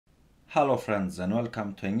Hello friends and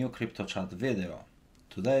welcome to a new crypto chat video.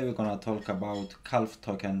 Today we're gonna talk about Calves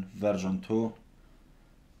token version 2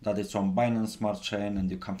 that is on Binance Smart Chain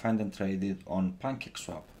and you can find and trade it on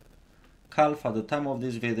PancakeSwap. Calves at the time of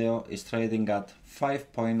this video is trading at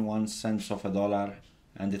 5.1 cents of a dollar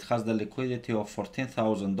and it has the liquidity of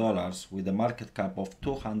 $14,000 with a market cap of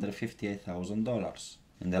 $258,000.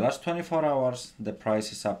 In the last 24 hours the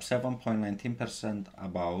price is up 7.19%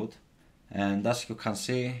 about, and as you can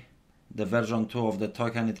see the version 2 of the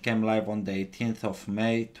token, it came live on the 18th of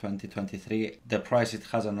May 2023. The price, it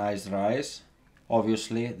has a nice rise.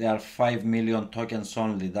 Obviously, there are 5 million tokens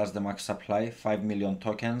only. That's the max supply, 5 million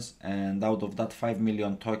tokens. And out of that 5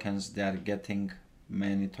 million tokens, they are getting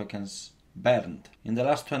many tokens burned. In the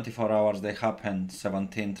last 24 hours, they happened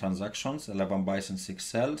 17 transactions, 11 buys and 6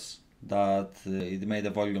 sells. That it made the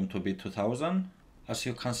volume to be 2000. As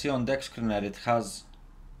you can see on the screener, it has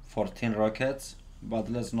 14 rockets.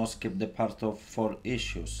 But let's not skip the part of 4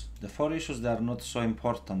 issues. The 4 issues, they are not so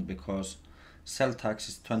important because sell tax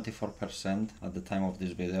is 24% at the time of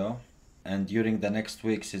this video, and during the next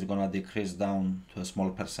weeks it's gonna decrease down to a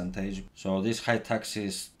small percentage. So this high tax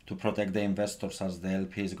is to protect the investors as the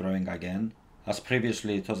LP is growing again. As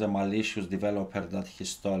previously it was a malicious developer that he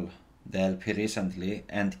stole the LP recently,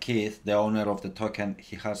 and Keith, the owner of the token,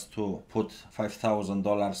 he has to put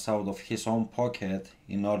 $5,000 out of his own pocket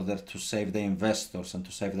in order to save the investors and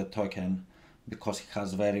to save the token, because he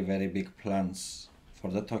has very big plans for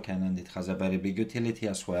the token and it has a very big utility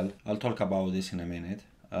as well. I'll talk about this in a minute.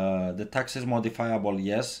 The tax is modifiable,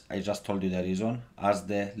 yes, I just told you the reason. As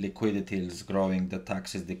the liquidity is growing, the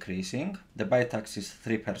tax is decreasing. The buy tax is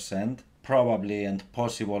 3%. Probably and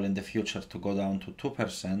possible in the future to go down to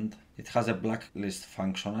 2%. It has a blacklist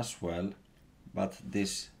function as well, but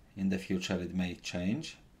this in the future it may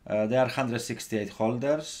change. There are 168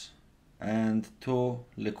 holders and 2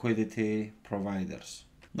 liquidity providers.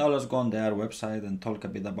 Now let's go on their website and talk a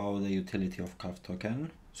bit about the utility of Calves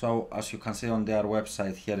token. So as you can see on their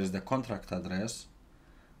website, here is the contract address.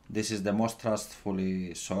 This is the most trustful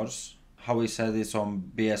source. How we said it's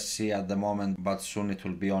on BSC at the moment, but soon it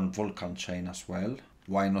will be on Vulcan chain as well.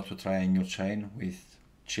 Why not to try a new chain with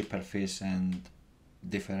cheaper fees and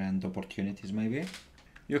different opportunities maybe?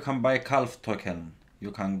 You can buy Calves token.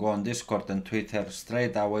 You can go on Discord and Twitter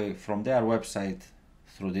straight away from their website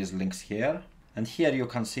through these links here. And here you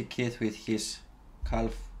can see Keith with his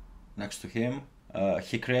calf next to him.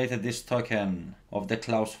 He created this token of the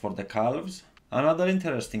claws for the calves. Another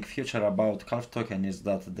interesting feature about Calves token is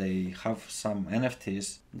that they have some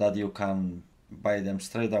NFTs that you can buy them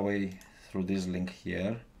straight away through this link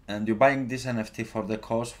here. And you're buying this NFT for the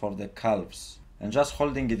cause for the calves. And just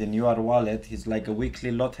holding it in your wallet is like a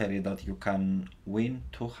weekly lottery that you can win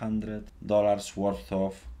 $200 worth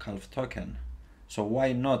of Calves token. So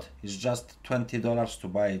why not? It's just $20 to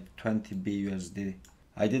buy it, 20 BUSD.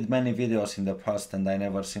 I did many videos in the past and I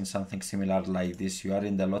never seen something similar like this. You are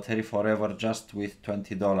in the lottery forever just with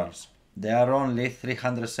 $20. There are only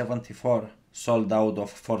 374 sold out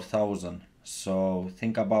of 4,000. So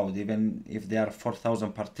think about, even if there are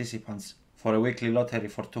 4,000 participants for a weekly lottery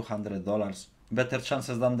for $200, better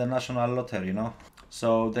chances than the national lottery, you know?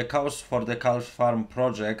 So the Cows for the Calves Farm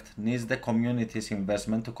project needs the community's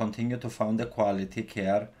investment to continue to fund the quality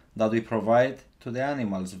care that we provide to the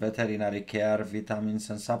animals, veterinary care, vitamins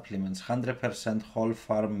and supplements, 100% whole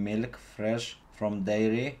farm milk, fresh from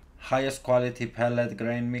dairy, highest quality pellet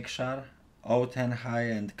grain mixture, oat and high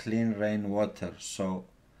and clean rainwater. So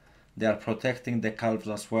they are protecting the calves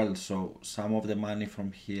as well. So some of the money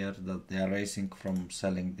from here that they are raising from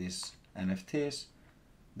selling these NFTs,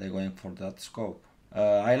 they're going for that scope.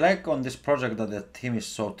 I like on this project that the team is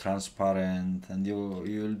so transparent, and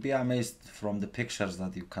you'll be amazed from the pictures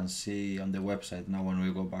that you can see on the website now when we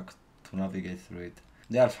go back to navigate through it.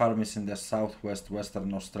 Their farm is in the southwest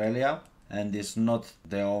Western Australia and is not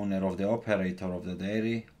the owner of the operator of the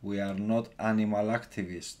dairy. We are not animal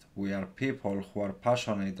activists. We are people who are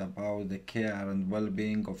passionate about the care and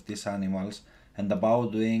well-being of these animals and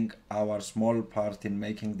about doing our small part in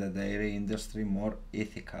making the dairy industry more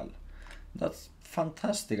ethical. That's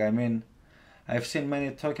fantastic. I mean, I've seen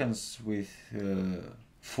many tokens with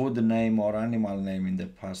food name or animal name in the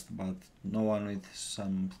past, but no one with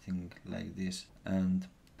something like this. And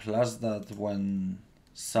plus that when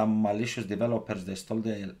some malicious developers, they stole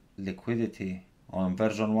the liquidity on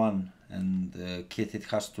version 1 and Kit, it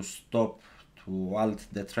has to stop to alt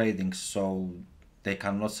the trading, so they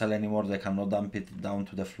cannot sell anymore, they cannot dump it down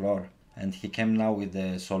to the floor. And he came now with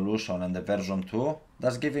the solution and the version 2.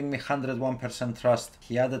 That's giving me 101% trust.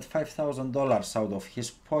 He added $5,000 out of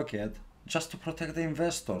his pocket just to protect the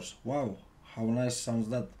investors. Wow, how nice sounds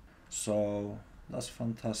that. So that's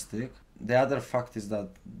fantastic. The other fact is that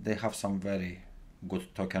they have some very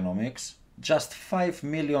good tokenomics. Just 5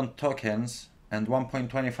 million tokens and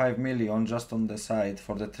 1.25 million just on the side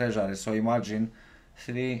for the treasury. So imagine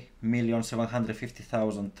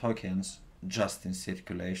 3,750,000 tokens just in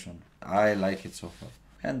circulation. I like it so far.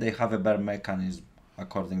 And they have a bear mechanism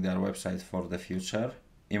according to their website for the future.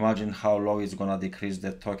 Imagine how low it's gonna decrease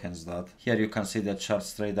the tokens that. Here you can see the chart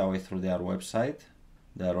straight away through their website,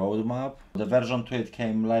 the roadmap. The version 2 it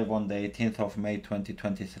came live on the 18th of May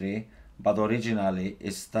 2023, but originally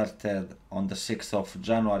it started on the 6th of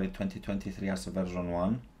January 2023 as a version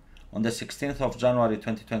 1. On the 16th of January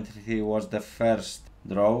 2023 was the first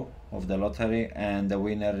draw of the lottery, and the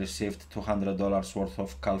winner received $200 worth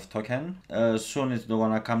of Calf token. Soon it's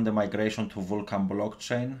gonna come the migration to Vulcan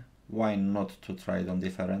blockchain. Why not to try it on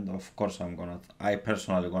different? Of course I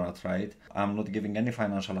personally gonna try it. I'm not giving any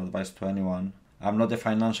financial advice to anyone. I'm not a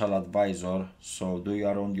financial advisor, so do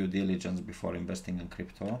your own due diligence before investing in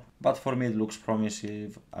crypto. But for me it looks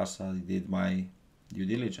promising as I did my due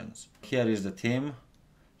diligence. Here is the team.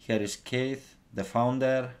 Here is Keith, the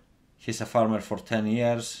founder. He's a farmer for 10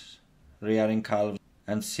 years, rearing calves,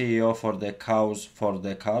 and CEO for the cows for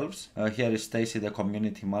the calves. Here is Stacy, the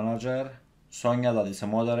community manager. Sonia, that is a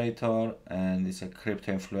moderator and is a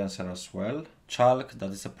crypto influencer as well. Chalk, that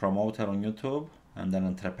is a promoter on YouTube and an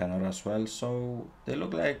entrepreneur as well. So they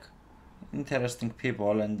look like interesting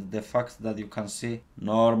people, and the fact that you can see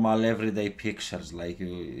normal everyday pictures, like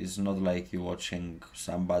it's not like you watching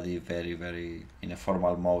somebody very in a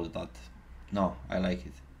formal mode. That no, I like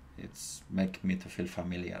it. It's make me to feel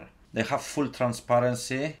familiar. They have full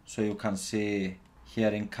transparency, so you can see here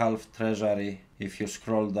in Calf Treasury, if you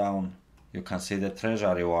scroll down, you can see the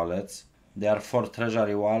treasury wallets. There are 4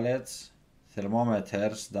 treasury wallets,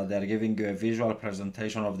 thermometers, that they are giving you a visual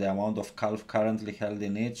presentation of the amount of Calf currently held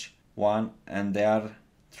in each one, and they are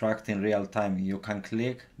tracked in real time. You can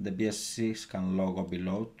click the BSC scan logo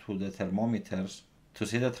below to the thermometers to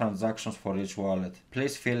see the transactions for each wallet.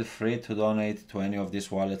 Please feel free to donate to any of these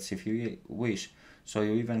wallets if you wish. So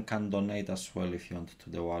you even can donate as well if you want to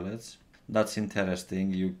the wallets. That's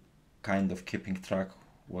interesting. You kind of keeping track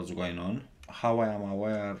what's going on. How I am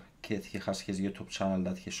aware, Kit, he has his YouTube channel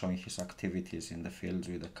that he's showing his activities in the fields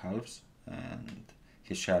with the calves, and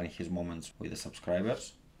he's sharing his moments with the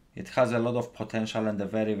subscribers. It has a lot of potential and a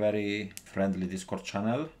very friendly Discord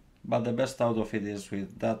channel, but the best out of it is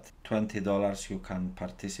with that $20 you can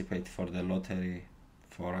participate for the lottery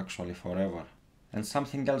for actually forever. And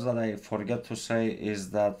something else that I forget to say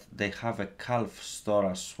is that they have a calf store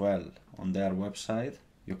as well on their website.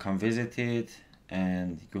 You can visit it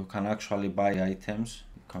and you can actually buy items.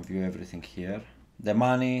 You can view everything here. The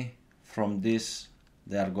money from this,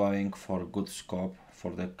 they are going for good scope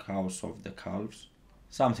for the cause of the calves.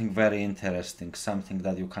 Something very interesting, something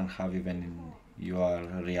that you can have even in your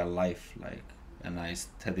real life, like a nice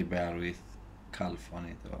teddy bear with calf on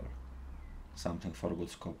it or something for good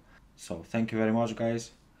scope. So thank you very much,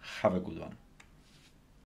 guys. Have a good one.